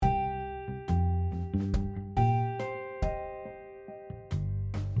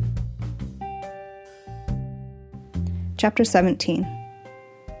Chapter 17.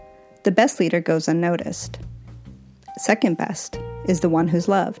 The best leader goes unnoticed. Second best is the one who's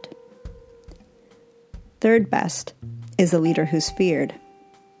loved. Third best is the leader who's feared.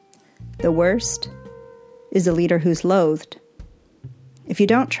 The worst is the leader who's loathed. If you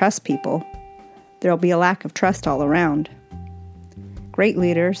don't trust people, there'll be a lack of trust all around. Great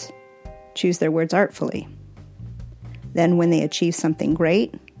leaders choose their words artfully. Then when they achieve something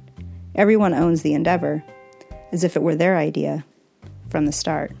great, everyone owns the endeavor, as if it were their idea from the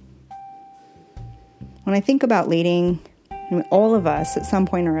start. When I think about leading, all of us at some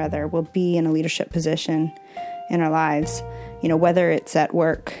point or other will be in a leadership position in our lives, whether it's at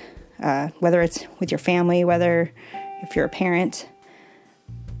work, whether it's with your family, whether if you're a parent,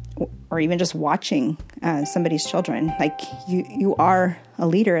 or even just watching somebody's children. Like you are a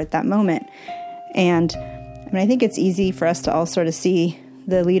leader at that moment. And I think it's easy for us to all sort of see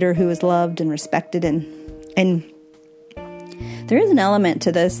the leader who is loved and respected, and there is an element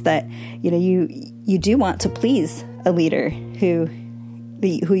to this that you do want to please a leader who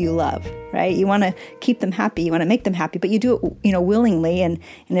you love, right? You want to keep them happy, you want to make them happy, but you do it willingly, and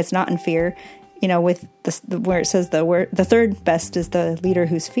it's not in fear. With where it says the third best is the leader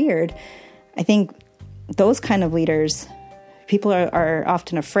who's feared. I think those kind of leaders, people are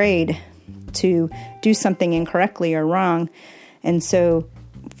often afraid to do something incorrectly or wrong, and so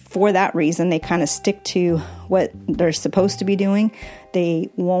for that reason, they kind of stick to what they're supposed to be doing. They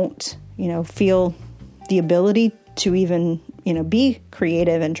won't, feel the ability to even, be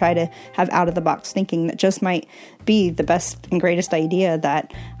creative and try to have out-of-the-box thinking that just might be the best and greatest idea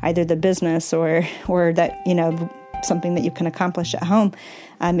that either the business or that, something that you can accomplish at home.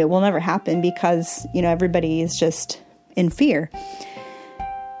 It will never happen because, everybody is just in fear.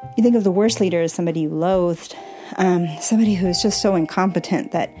 You think of the worst leader as somebody you loathed, somebody who is just so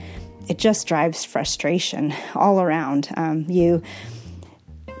incompetent that it just drives frustration all around. You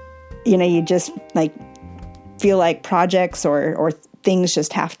just feel like projects or things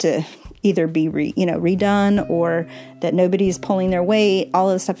just have to either be redone, or that nobody's pulling their weight. All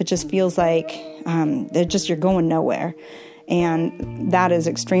of this stuff, it just feels like you're going nowhere, and that is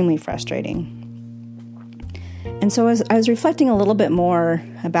extremely frustrating. And so as I was reflecting a little bit more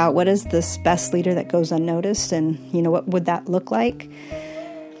about what is this best leader that goes unnoticed, and what would that look like,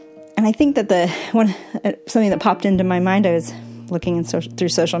 and I think that something that popped into my mind, I was looking through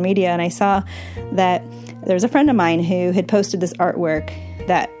social media, and I saw that there was a friend of mine who had posted this artwork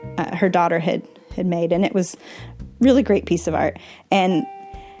that her daughter had made, and it was a really great piece of art. And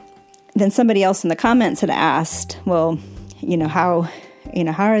then somebody else in the comments had asked, well, how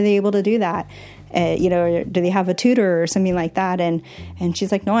are they able to do that? Or do they have a tutor or something like that? And she's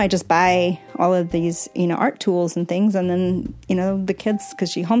like, no, I just buy all of these, art tools and things. And then, the kids,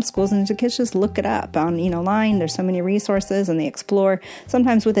 because she homeschools, and the kids just look it up on, line. There's so many resources, and they explore,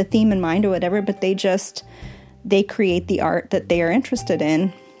 sometimes with a theme in mind or whatever, but they create the art that they are interested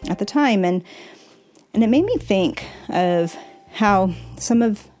in at the time. And it made me think of how some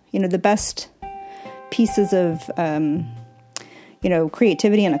of, the best pieces of,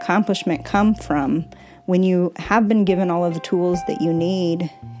 creativity and accomplishment come from when you have been given all of the tools that you need,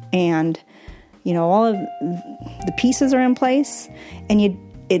 and, all of the pieces are in place, and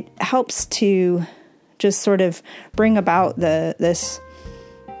it helps to just sort of bring about this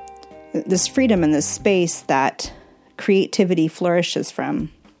freedom and this space that creativity flourishes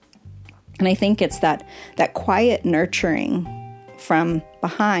from. And I think it's that quiet nurturing from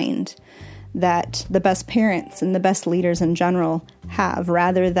behind that the best parents and the best leaders in general have,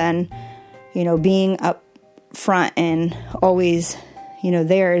 rather than, being up front and always,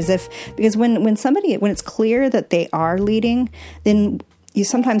 there, as if, because when it's clear that they are leading, then you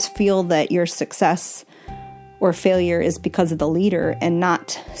sometimes feel that your success or failure is because of the leader and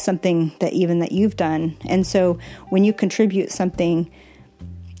not something that you've done. And so when you contribute something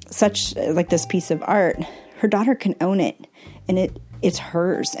such like this piece of art, her daughter can own it, and it's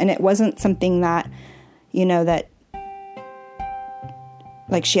hers. And it wasn't something that, that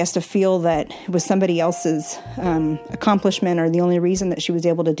like she has to feel that it was somebody else's accomplishment, or the only reason that she was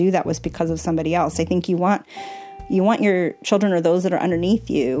able to do that was because of somebody else. I think you want your children, or those that are underneath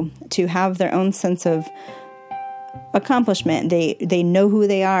you, to have their own sense of accomplishment. They know who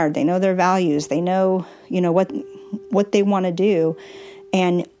they are. They know their values. They know, what they want to do.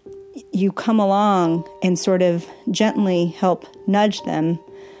 And you come along and sort of gently help nudge them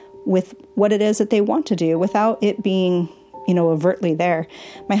with what it is that they want to do without it being, overtly there.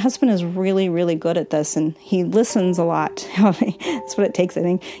 My husband is really, really good at this, and he listens a lot. That's what it takes, I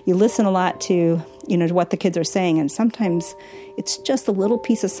think. You listen a lot to, to what the kids are saying, and sometimes it's just a little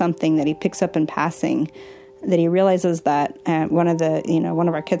piece of something that he picks up in passing that he realizes that one of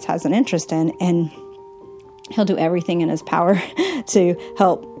our kids has an interest in, and he'll do everything in his power to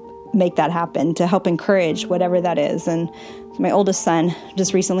help make that happen, to help encourage whatever that is. And my oldest son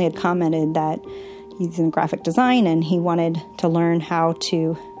just recently had commented that he's in graphic design and he wanted to learn how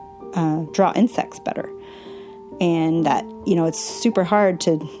to draw insects better. And that, it's super hard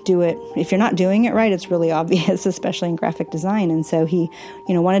to do it. If you're not doing it right, it's really obvious, especially in graphic design. And so he,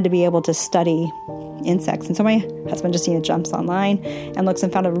 wanted to be able to study insects. And so my husband just, jumps online and looks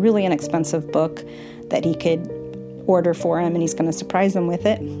and found a really inexpensive book that he could order for him, and he's going to surprise him with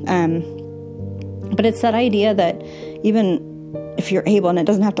it. But it's that idea that even if you're able, and it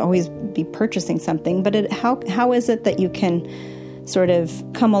doesn't have to always be purchasing something, but how is it that you can sort of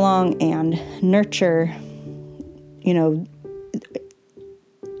come along and nurture, in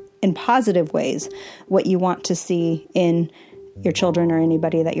positive ways, what you want to see in your children or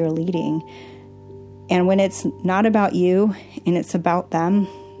anybody that you're leading. And when it's not about you and it's about them,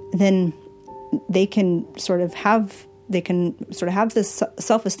 then they can sort of have this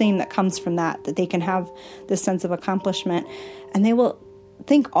self-esteem that comes from that they can have this sense of accomplishment, and they will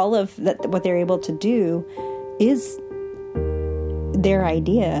think all of that, what they're able to do is their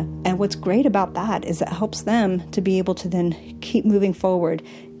idea. And what's great about that is it helps them to be able to then keep moving forward,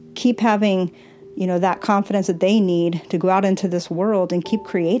 keep having, that confidence that they need to go out into this world and keep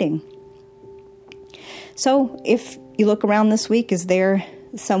creating. So if you look around this week, is there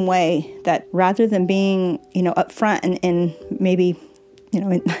some way that rather than being, up front and maybe,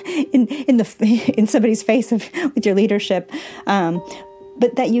 in somebody's face with your leadership,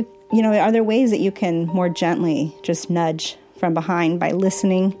 but that are there ways that you can more gently just nudge from behind by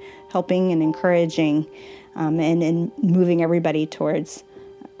listening, helping and encouraging, and moving everybody towards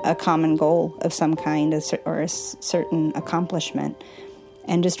a common goal of some kind or a certain accomplishment.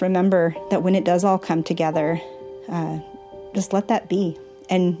 And just remember that when it does all come together, just let that be.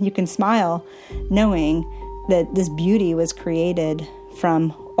 And you can smile knowing that this beauty was created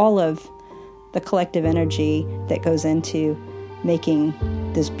from all of the collective energy that goes into making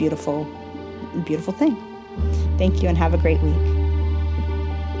this beautiful, beautiful thing. Thank you and have a great week.